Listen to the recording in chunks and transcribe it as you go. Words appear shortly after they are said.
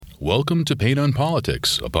Welcome to Payne on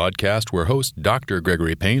Politics, a podcast where host Dr.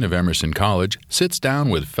 Gregory Payne of Emerson College sits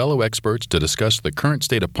down with fellow experts to discuss the current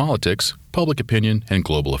state of politics, public opinion, and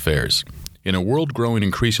global affairs. In a world growing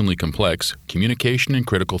increasingly complex, communication and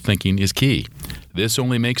critical thinking is key. This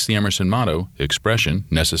only makes the Emerson motto, expression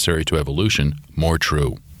necessary to evolution, more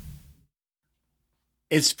true.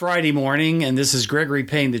 It's Friday morning, and this is Gregory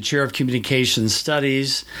Payne, the Chair of Communication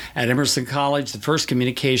Studies at Emerson College, the first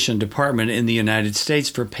communication department in the United States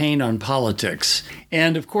for Payne on Politics.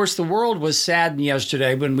 And, of course, the world was saddened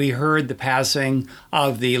yesterday when we heard the passing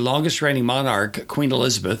of the longest-reigning monarch, Queen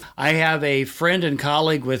Elizabeth. I have a friend and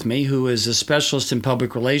colleague with me who is a specialist in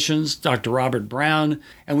public relations, Dr. Robert Brown,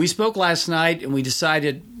 and we spoke last night, and we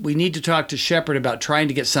decided we need to talk to Shepard about trying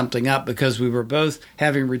to get something up because we were both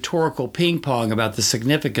having rhetorical ping-pong about the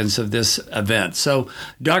significance of this event. So,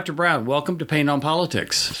 Dr. Brown, welcome to Payne on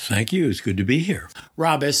Politics. Thank you. It's good to be here.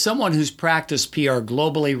 Rob, as someone who's practiced PR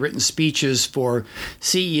globally, written speeches for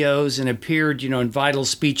CEOs and appeared, in vital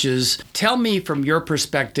speeches, tell me from your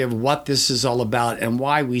perspective what this is all about and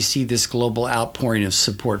why we see this global outpouring of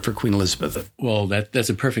support for Queen Elizabeth. Well, that's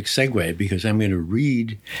a perfect segue because I'm going to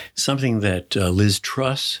read something that Liz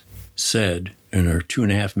Truss said in her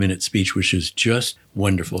 2.5-minute speech, which is just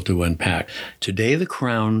wonderful to unpack. Today, the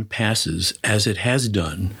crown passes, as it has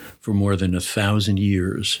done for more than 1,000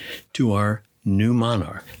 years, to our new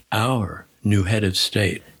monarch, our new head of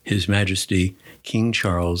state, His Majesty King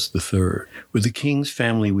Charles III. With the king's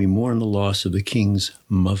family, we mourn the loss of the king's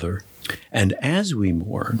mother. And as we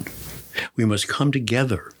mourn, we must come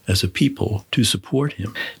together as a people to support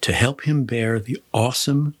him, to help him bear the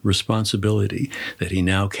awesome responsibility that he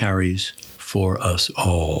now carries for us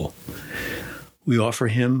all. We offer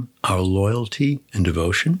him our loyalty and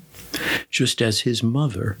devotion, just as his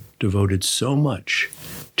mother devoted so much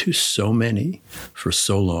to so many for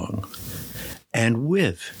so long. And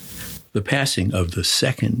with the passing of the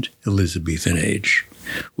second Elizabethan age,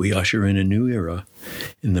 we usher in a new era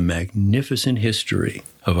in the magnificent history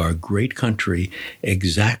of our great country,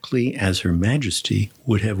 exactly as Her Majesty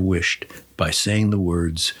would have wished by saying the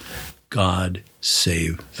words, "God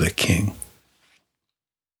save the King."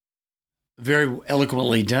 Very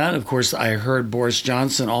eloquently done. Of course, I heard Boris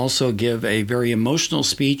Johnson also give a very emotional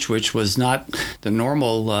speech, which was not the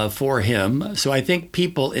normal for him. So I think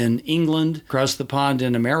people in England, across the pond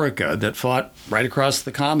in America, that fought right across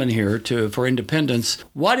the common here for independence,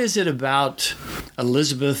 what is it about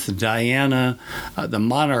Elizabeth, Diana, the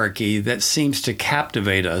monarchy that seems to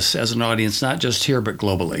captivate us as an audience, not just here, but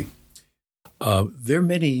globally? There are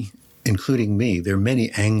many, including me, there are many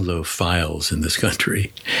Anglophiles in this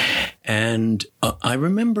country. And I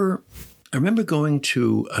remember going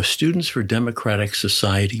to a Students for Democratic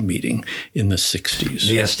Society meeting in the 60s.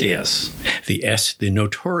 The SDS. The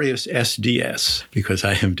notorious SDS, because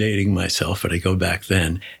I am dating myself, but I go back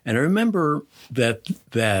then. And I remember that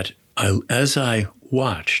as I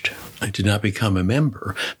watched, I did not become a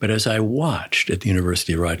member, but as I watched at the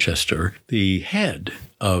University of Rochester, the head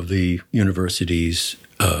of the university's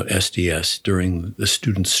SDS during the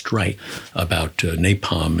student strike about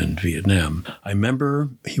napalm in Vietnam. I remember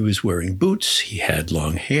he was wearing boots, he had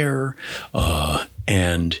long hair,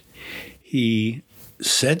 and he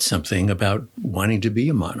said something about wanting to be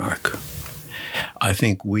a monarch. I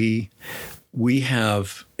think we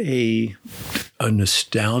have a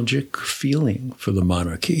nostalgic feeling for the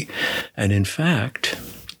monarchy. And in fact,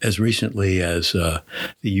 as recently as the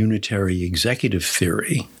unitary executive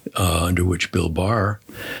theory, under which Bill Barr,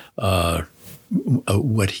 how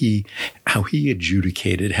he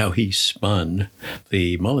adjudicated, how he spun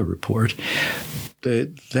the Mueller report,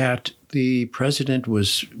 that the president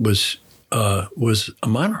was a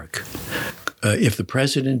monarch. If the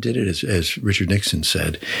president did it, as Richard Nixon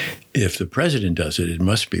said, if the president does it, it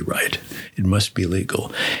must be right. It must be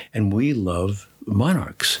legal. And we love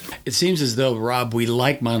monarchs. It seems as though, Rob, we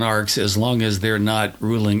like monarchs as long as they're not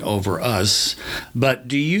ruling over us. But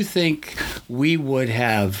do you think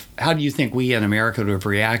how do you think we in America would have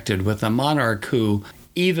reacted with a monarch who,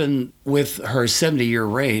 even with her 70-year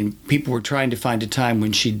reign, people were trying to find a time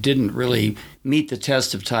when she didn't really meet the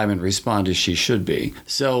test of time and respond as she should be?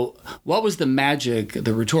 So what was the magic,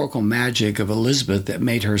 the rhetorical magic of Elizabeth that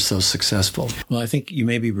made her so successful? Well, I think you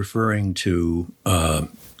may be referring to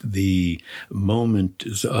the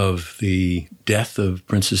moment of the death of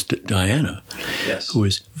Princess Diana, yes, who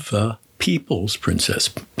is the people's princess,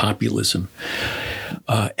 populism.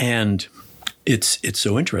 And it's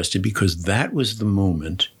so interesting because that was the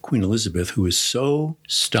moment Queen Elizabeth, who was so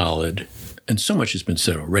stolid, and so much has been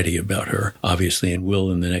said already about her, obviously, and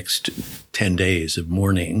will in the next 10 days of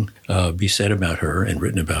mourning be said about her and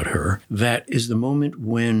written about her, that is the moment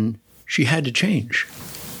when she had to change.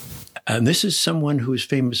 And this is someone who is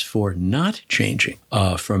famous for not changing.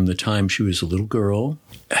 From the time she was a little girl,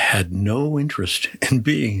 had no interest in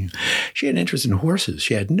being, she had interest in horses.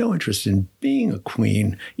 She had no interest in being a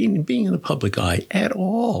queen, even being in the public eye at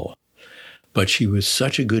all. But she was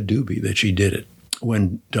such a good doobie that she did it.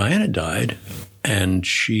 When Diana died and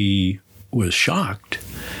she was shocked,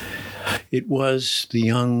 it was the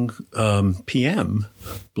young PM,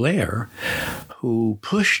 Blair, who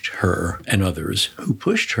pushed her and others who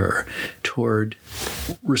pushed her toward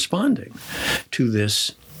responding to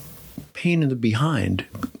this pain in the behind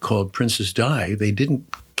called Princess Di. They didn't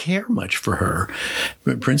care much for her.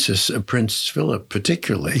 But Prince Philip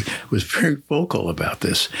particularly was very vocal about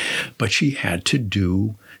this. But she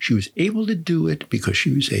was able to do it because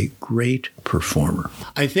she was a great performer.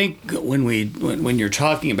 I think when you're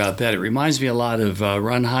talking about that, it reminds me a lot of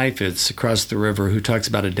Ron Heifetz across the river, who talks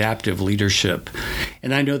about adaptive leadership.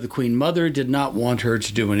 And I know the Queen Mother did not want her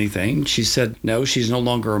to do anything. She said, no, she's no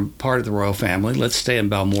longer a part of the royal family. Let's stay in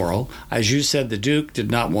Balmoral. As you said, the Duke did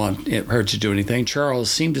not want her to do anything. Charles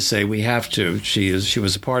seemed to say, we have to. She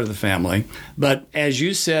was a part of the family. But as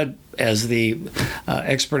you said, as the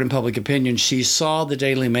expert in public opinion, she saw the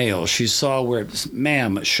Daily Mail. She saw where,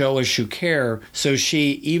 ma'am, show us you care. So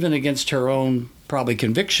she, even against her own probably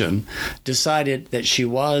conviction, decided that she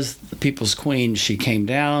was the people's queen. She came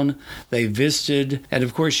down, they visited, and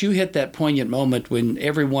of course you hit that poignant moment when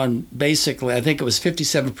everyone basically, I think it was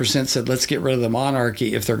 57% said, let's get rid of the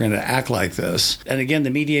monarchy if they're going to act like this. And again, the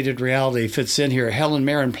mediated reality fits in here. Helen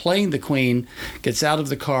Mirren, playing the queen, gets out of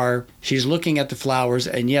the car, she's looking at the flowers,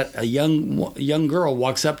 and yet a young girl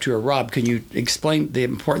walks up to her. Rob, can you explain the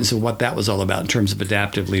importance of what that was all about in terms of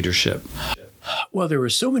adaptive leadership? Well, there were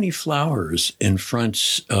so many flowers in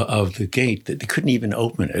front of the gate that they couldn't even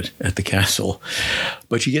open it at the castle.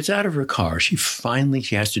 But she gets out of her car. She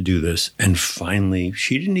has to do this. And finally,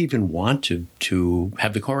 she didn't even want to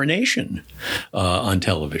have the coronation on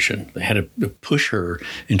television. They had to push her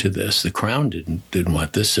into this. The Crown didn't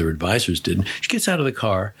want this. Their advisors didn't. She gets out of the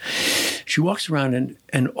car. She walks around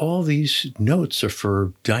and all these notes are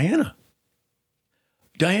for Diana.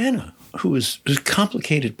 Diana, who is a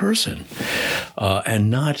complicated person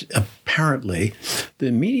and not apparently.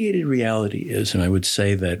 The mediated reality is, and I would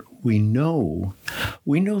say that we know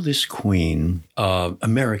this queen,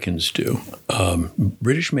 Americans do.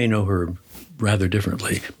 British may know her rather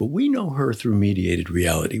differently, but we know her through mediated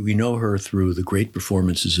reality. We know her through the great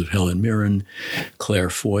performances of Helen Mirren,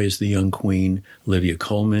 Claire Foy as the young queen, Olivia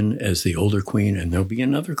Colman as the older queen, and there'll be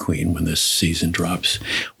another queen when this season drops.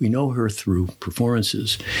 We know her through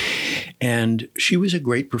performances, and she was a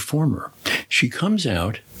great performer. She comes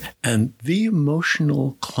out, and the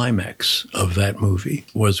emotional climax of that movie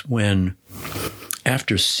was when,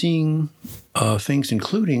 after seeing things,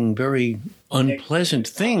 including very unpleasant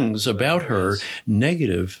things about her,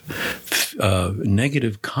 negative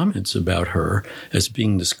comments about her as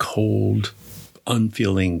being this cold,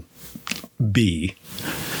 unfeeling bee.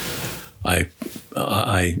 I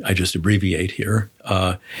just abbreviate here.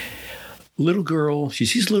 Little girl, she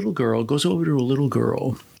sees a little girl, goes over to a little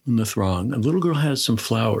girl in the throng. A little girl has some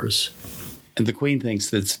flowers. And the queen thinks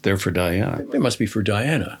that they're for Diana. They must be for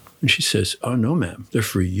Diana. And she says, oh, no, ma'am, they're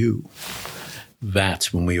for you.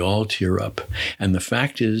 That's when we all tear up. And the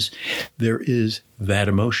fact is, there is that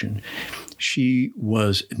emotion. She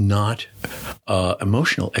was not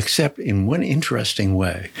emotional, except in one interesting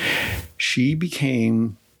way. She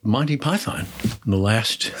became Monty Python in the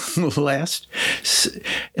last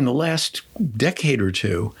decade or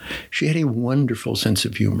two. She had a wonderful sense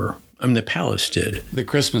of humor. I mean, the palace did. The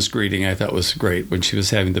Christmas greeting I thought was great when she was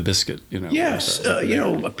having the biscuit. Yes,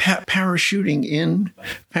 parachuting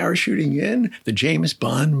in, the James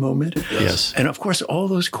Bond moment. Yes, and of course all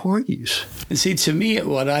those corgis. And see, to me,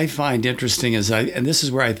 what I find interesting is, and this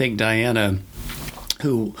is where I think Diana,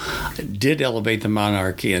 who did elevate the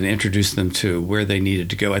monarchy and introduce them to where they needed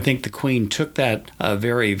to go. I think the Queen took that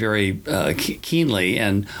very, very keenly.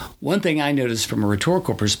 And one thing I noticed from a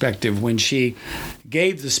rhetorical perspective, when she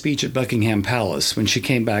gave the speech at Buckingham Palace when she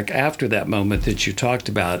came back after that moment that you talked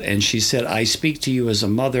about, and she said, "I speak to you as a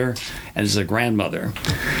mother and as a grandmother."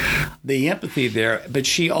 The empathy there, but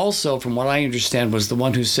she also, from what I understand, was the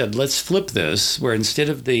one who said, "Let's flip this," where instead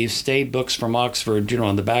of the staid books from Oxford,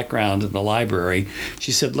 in the background in the library,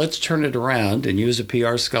 she said, "Let's turn it around," and you as a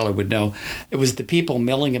PR scholar would know, it was the people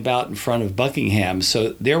milling about in front of Buckingham.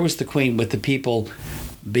 So there was the Queen with the people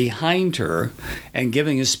behind her and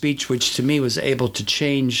giving a speech which to me was able to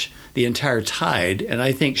change the entire tide. And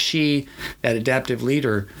I think she, that adaptive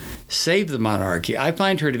leader, saved the monarchy. I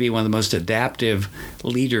find her to be one of the most adaptive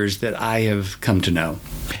leaders that I have come to know.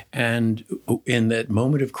 And in that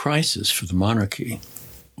moment of crisis for the monarchy,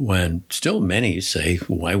 when still many say,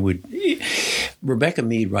 why would... Rebecca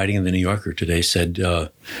Mead, writing in the New Yorker today, said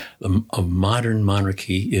a modern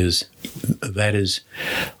monarchy is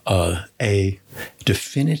a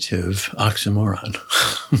definitive oxymoron.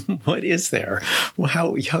 What is there? Well,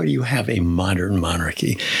 how do you have a modern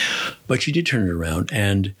monarchy? But she did turn it around,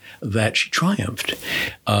 and that she triumphed.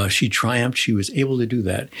 She was able to do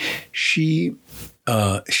that. She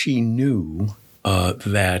knew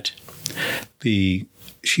that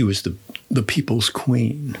she was the people's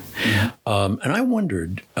queen. Mm-hmm. And I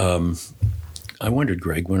wondered,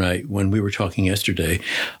 Greg, when we were talking yesterday,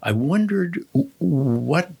 I wondered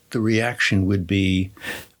what the reaction would be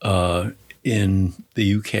in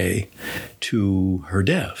the UK to her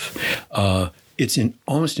death. It's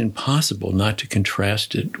almost impossible not to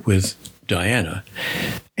contrast it with Diana.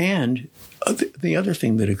 And the other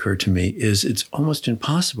thing that occurred to me is it's almost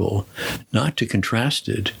impossible not to contrast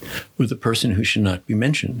it with a person who should not be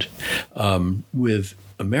mentioned, with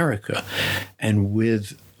America and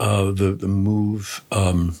with the move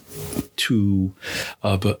to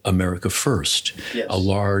America First, yes. A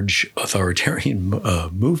large authoritarian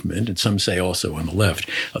movement, and some say also on the left,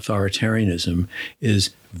 authoritarianism is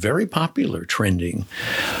very popular, trending.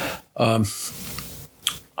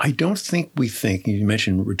 I don't think you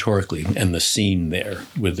mentioned rhetorically and the scene there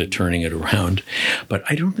with the turning it around, but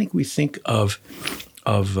I don't think we think of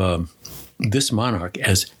this monarch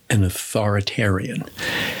as an authoritarian.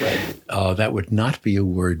 Right. That would not be a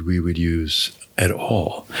word we would use at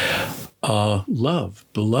all.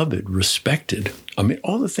 Loved, beloved, respected. I mean,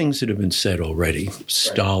 all the things that have been said already,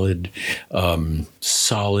 stolid,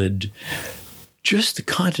 solid, just the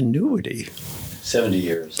continuity. 70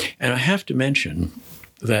 years. And I have to mention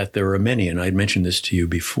that there are many, and I'd mentioned this to you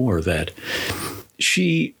before, that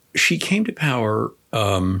she came to power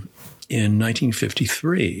in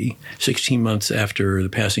 1953, 16 months after the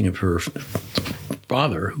passing of her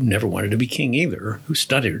father, who never wanted to be king either, who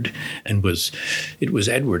stuttered, and it was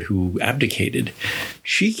Edward who abdicated.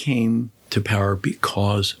 She came to power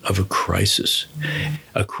because of a crisis.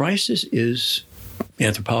 A crisis is,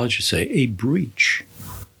 anthropologists say, a breach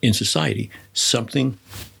in society. Something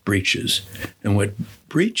breaches. And what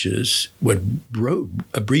breached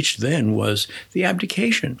then was the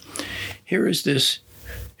abdication. Here is this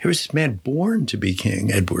man born to be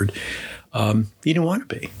king, Edward. He didn't want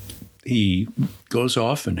to be. He goes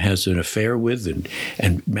off and has an affair with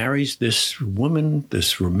and marries this woman,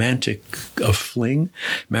 this romantic fling,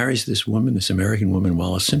 marries this woman, this American woman,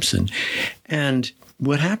 Wallis Simpson. And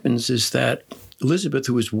what happens is that Elizabeth,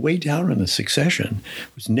 who was way down on the succession,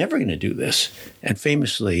 was never going to do this. And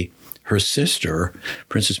famously, her sister,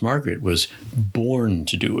 Princess Margaret, was born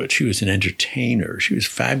to do it. She was an entertainer. She was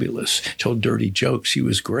fabulous, told dirty jokes. She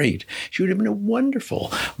was great. She would have been a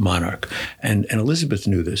wonderful monarch. And Elizabeth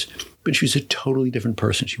knew this, but she was a totally different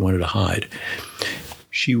person. She wanted to hide.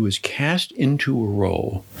 She was cast into a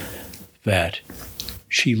role that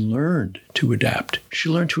she learned to adapt. She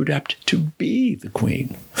learned to adapt to be the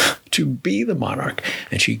queen, to be the monarch.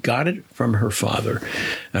 And she got it from her father.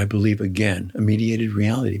 And I believe, again, a mediated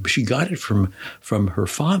reality. But she got it from her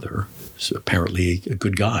father, so apparently a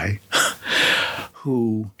good guy,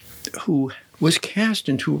 who was cast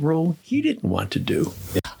into a role he didn't want to do.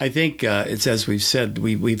 I think it's as we've said,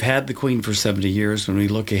 we've had the Queen for 70 years. When we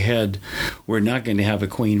look ahead, we're not going to have a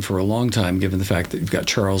Queen for a long time, given the fact that we've got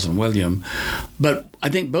Charles and William. But I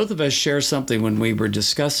think both of us share something when we were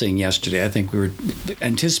discussing yesterday. I think we were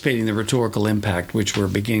anticipating the rhetorical impact, which we're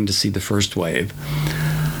beginning to see the first wave.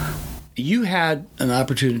 You had an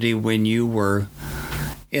opportunity when you were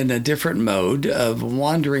in a different mode of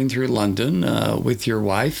wandering through London with your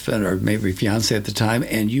wife, or maybe fiance at the time,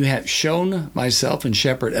 and you have shown myself and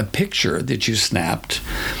Shepard a picture that you snapped.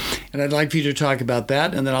 And I'd like for you to talk about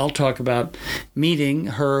that, and then I'll talk about meeting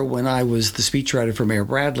her when I was the speechwriter for Mayor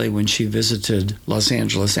Bradley when she visited Los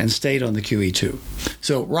Angeles and stayed on the QE2.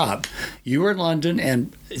 So, Rob, You were in London,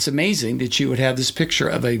 and it's amazing that you would have this picture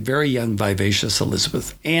of a very young, vivacious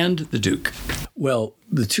Elizabeth and the Duke. Well,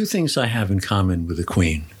 the two things I have in common with the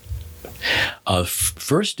Queen.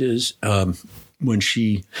 First is when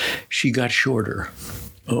she got shorter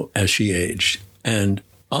as she aged. And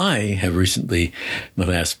I have recently, in the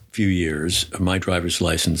last few years, my driver's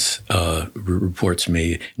license reports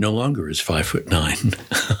me no longer as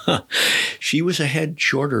 5'9". She was a head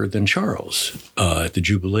shorter than Charles at the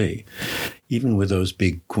Jubilee, even with those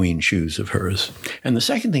big Queen shoes of hers. And the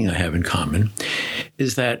second thing I have in common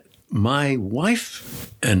is that my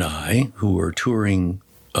wife and I, who were touring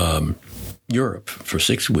Europe for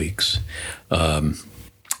 6 weeks in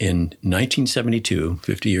 1972,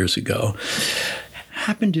 50 years ago,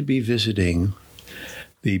 happened to be visiting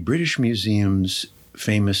the British Museum's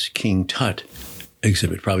famous King Tut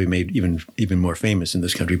exhibit, probably made even more famous in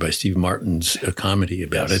this country by Steve Martin's comedy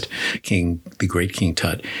about it, the Great King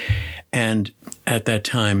Tut. And at that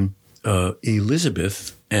time,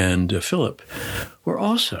 Elizabeth and Philip were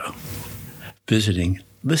also visiting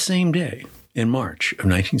the same day in March of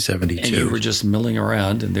 1972. And you were just milling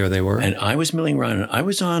around, and there they were. And I was milling around, and I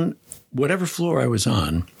was on whatever floor I was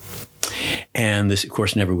on. And this, of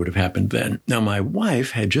course, never would have happened then. Now, my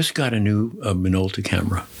wife had just got a new Minolta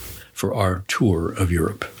camera for our tour of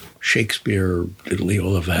Europe. Shakespeare, Italy,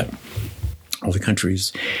 all of that, all the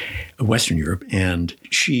countries of Western Europe. And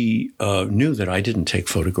she knew that I didn't take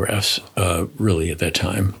photographs really at that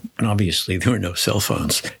time. And obviously, there were no cell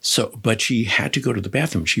phones. But she had to go to the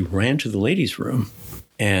bathroom. She ran to the ladies' room.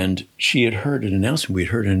 And she had heard an announcement. We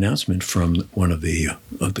had heard an announcement from one of the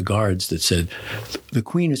guards that said, "The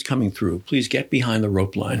Queen is coming through. Please get behind the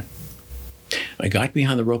rope line." I got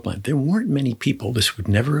behind the rope line. There weren't many people. This would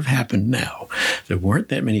never have happened now. There weren't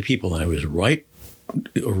that many people. And I was right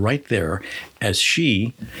there as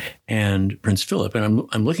she and Prince Philip. And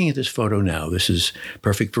I'm looking at this photo now. This is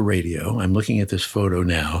perfect for radio. I'm looking at this photo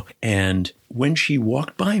now. And when she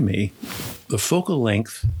walked by me, the focal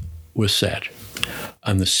length was set.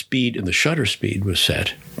 And the speed and the shutter speed was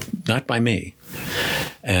set, not by me.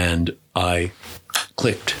 And I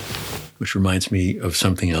clicked, which reminds me of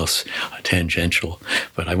something else tangential,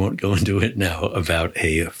 but I won't go into it now, about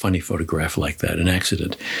a funny photograph like that, an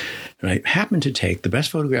accident. And I happened to take the best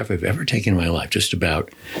photograph I've ever taken in my life, just about,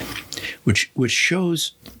 which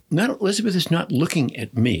shows Elizabeth is not looking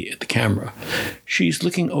at me at the camera. She's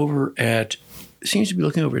seems to be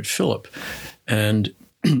looking over at Philip. And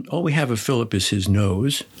all we have of Philip is his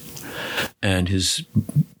nose and his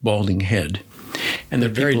balding head. And they're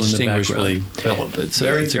very people in the distinguished, background. Philip. It's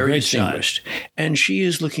very very distinguished. Shot. And she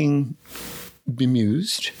is looking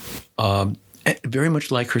bemused, very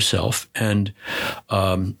much like herself, and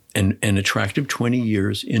attractive 20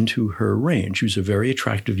 years into her reign. She was a very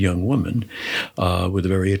attractive young woman with a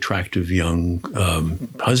very attractive young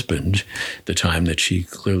husband at the time that she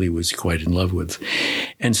clearly was quite in love with.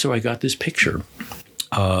 And so I got this picture.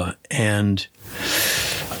 And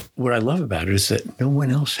what I love about it is that no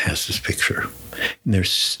one else has this picture. And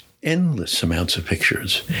there's endless amounts of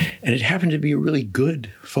pictures. And it happened to be a really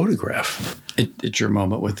good photograph. It's your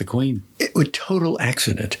moment with the Queen. It was total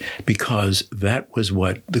accident, because that was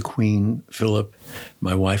what the Queen, Philip,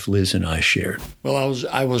 my wife Liz, and I shared. Well,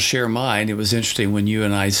 I will share mine. It was interesting when you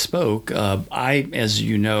and I spoke. I, as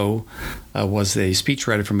you know, was a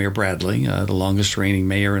speechwriter for Mayor Bradley, the longest reigning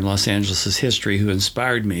mayor in Los Angeles' history, who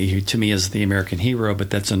inspired me, to me, as the American hero, but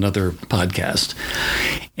that's another podcast.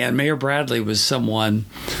 And Mayor Bradley was someone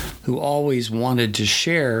who always wanted to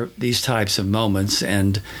share these types of moments.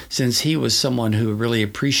 And since he was someone who really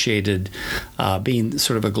appreciated being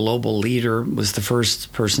sort of a global leader, was the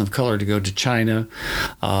first person of color to go to China,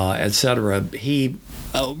 et cetera, he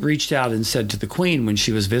reached out and said to the Queen when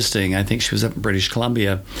she was visiting, I think she was up in British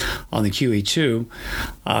Columbia on the QE2,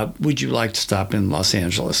 would you like to stop in Los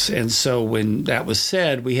Angeles? And so when that was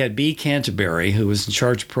said, we had Bea Canterbury, who was in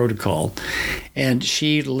charge of protocol, and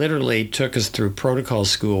she literally took us through protocol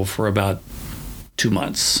school for about 2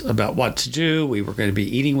 months about what to do. We were going to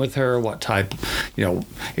be eating with her, what type,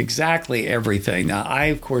 exactly everything. Now, I,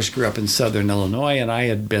 of course, grew up in Southern Illinois, and I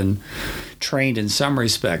had been trained in some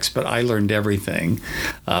respects, but I learned everything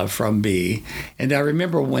from Bea. And I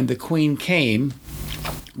remember when the Queen came,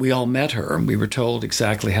 we all met her, and we were told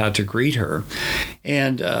exactly how to greet her.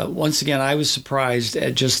 And once again, I was surprised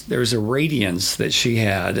at just, there's a radiance that she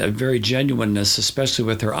had, a very genuineness, especially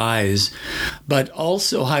with her eyes. But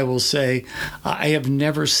also, I will say, I have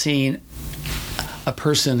never seen a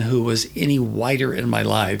person who was any whiter in my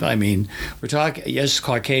life. I mean, we're talking, yes,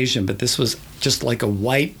 Caucasian, but this was just like a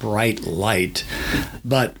white, bright light.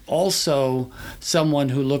 But also someone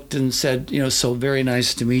who looked and said, so very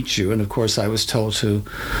nice to meet you. And of course, I was told to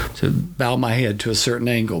bow my head to a certain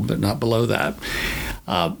angle, but not below that.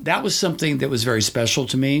 That was something that was very special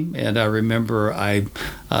to me. And I remember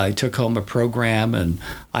I took home a program, and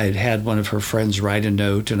I had one of her friends write a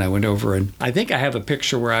note, and I went over, and I think I have a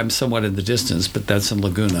picture where I'm somewhat in the distance, but that's in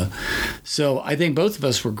Laguna. So I think both of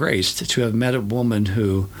us were graced to have met a woman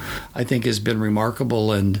who I think has been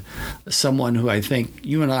remarkable, and someone who I think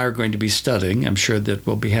you and I are going to be studying. I'm sure that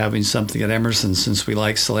we'll be having something at Emerson since we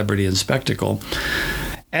like celebrity and spectacle.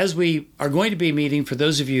 As we are going to be meeting, for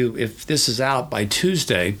those of you, if this is out by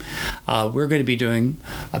Tuesday, we're going to be doing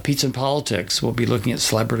Pizza and Politics. We'll be looking at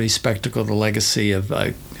celebrity, spectacle, the legacy of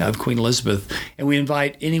Queen Elizabeth. And we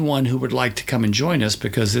invite anyone who would like to come and join us,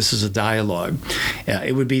 because this is a dialogue.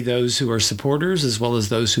 It would be those who are supporters as well as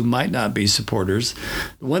those who might not be supporters.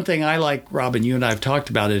 One thing I like, Robin, you and I have talked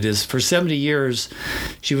about it, is for 70 years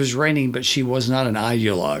she was reigning, but she was not an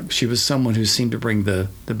ideologue. She was someone who seemed to bring the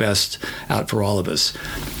best out for all of us.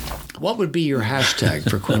 What would be your hashtag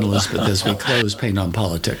for Queen Elizabeth as we close Payne on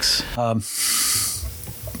Politics? I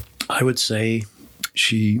would say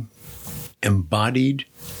she embodied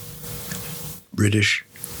British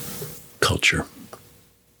culture.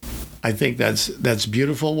 I think that's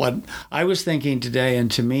beautiful. What I was thinking today, and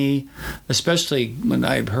to me, especially when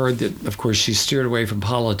I heard that, of course, she steered away from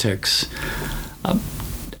politics,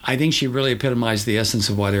 I think she really epitomized the essence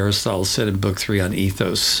of what Aristotle said in Book 3 on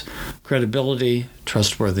ethos: credibility,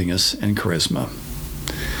 trustworthiness, and charisma.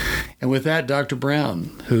 And with that, Dr.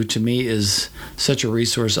 Brown, who to me is such a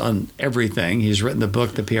resource on everything, he's written the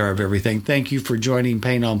book, The PR of Everything. Thank you for joining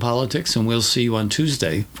Payne on Politics, and we'll see you on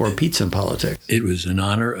Tuesday for Pizza and Politics. It was an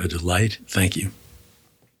honor, a delight. Thank you.